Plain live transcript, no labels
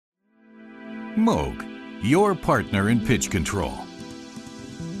Moog, your partner in pitch control.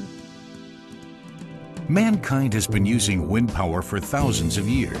 Mankind has been using wind power for thousands of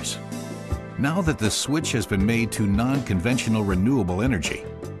years. Now that the switch has been made to non-conventional renewable energy,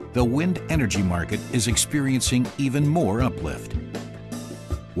 the wind energy market is experiencing even more uplift.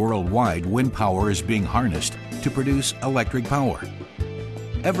 Worldwide, wind power is being harnessed to produce electric power.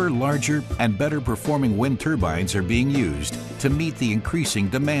 Ever larger and better performing wind turbines are being used to meet the increasing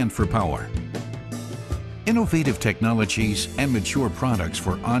demand for power. Innovative technologies and mature products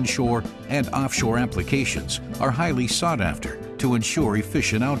for onshore and offshore applications are highly sought after to ensure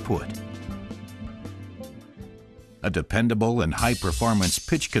efficient output. A dependable and high-performance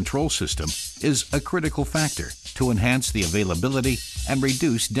pitch control system is a critical factor to enhance the availability and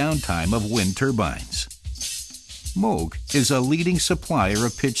reduce downtime of wind turbines. Moog is a leading supplier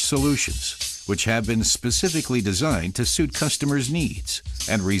of pitch solutions, which have been specifically designed to suit customers' needs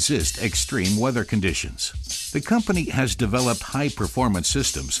and resist extreme weather conditions. The company has developed high-performance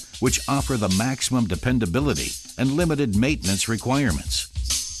systems which offer the maximum dependability and limited maintenance requirements.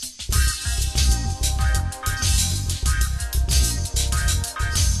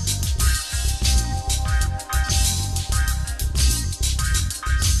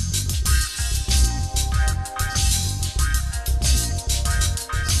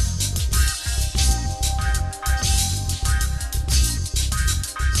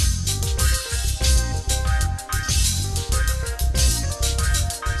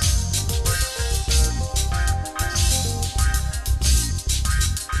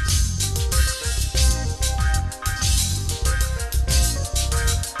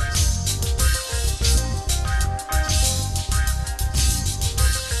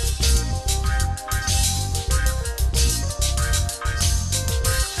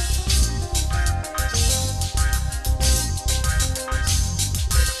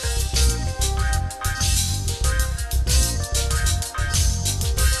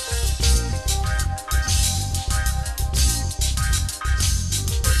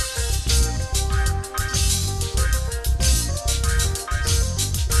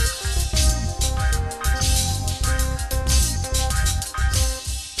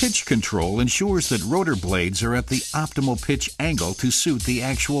 Pitch control ensures that rotor blades are at the optimal pitch angle to suit the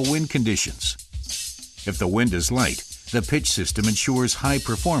actual wind conditions. If the wind is light, the pitch system ensures high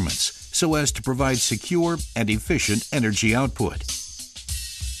performance so as to provide secure and efficient energy output.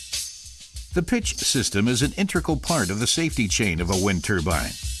 The pitch system is an integral part of the safety chain of a wind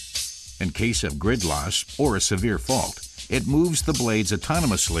turbine. In case of grid loss or a severe fault, it moves the blades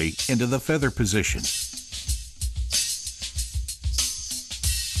autonomously into the feather position.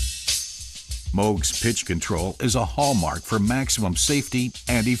 Moog's pitch control is a hallmark for maximum safety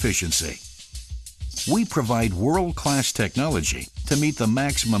and efficiency. We provide world-class technology to meet the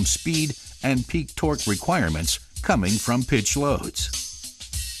maximum speed and peak torque requirements coming from pitch loads.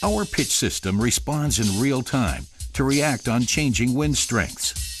 Our pitch system responds in real time to react on changing wind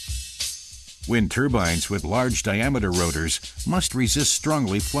strengths. Wind turbines with large diameter rotors must resist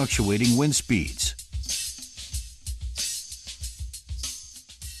strongly fluctuating wind speeds.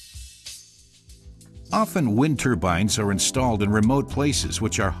 Often, wind turbines are installed in remote places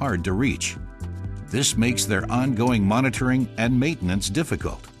which are hard to reach. This makes their ongoing monitoring and maintenance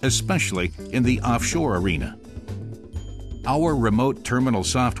difficult, especially in the offshore arena. Our remote terminal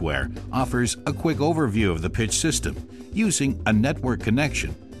software offers a quick overview of the pitch system using a network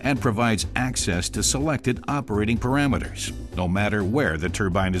connection and provides access to selected operating parameters, no matter where the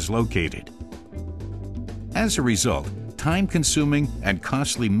turbine is located. As a result, time-consuming and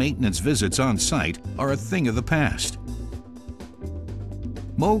costly maintenance visits on site are a thing of the past.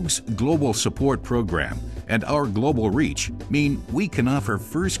 Moog's global support program and our global reach mean we can offer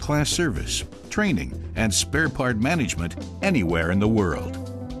first-class service, training, and spare part management anywhere in the world.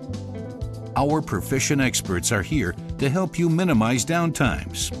 Our proficient experts are here to help you minimize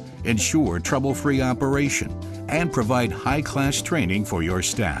downtimes, ensure trouble-free operation, and provide high-class training for your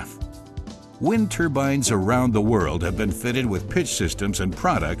staff. Wind turbines around the world have been fitted with pitch systems and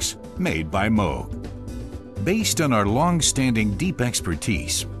products made by Moog. Based on our long-standing deep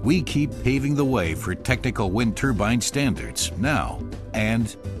expertise, we keep paving the way for technical wind turbine standards now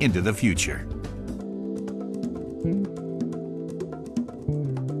and into the future.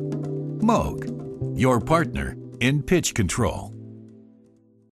 Moog, your partner in pitch control.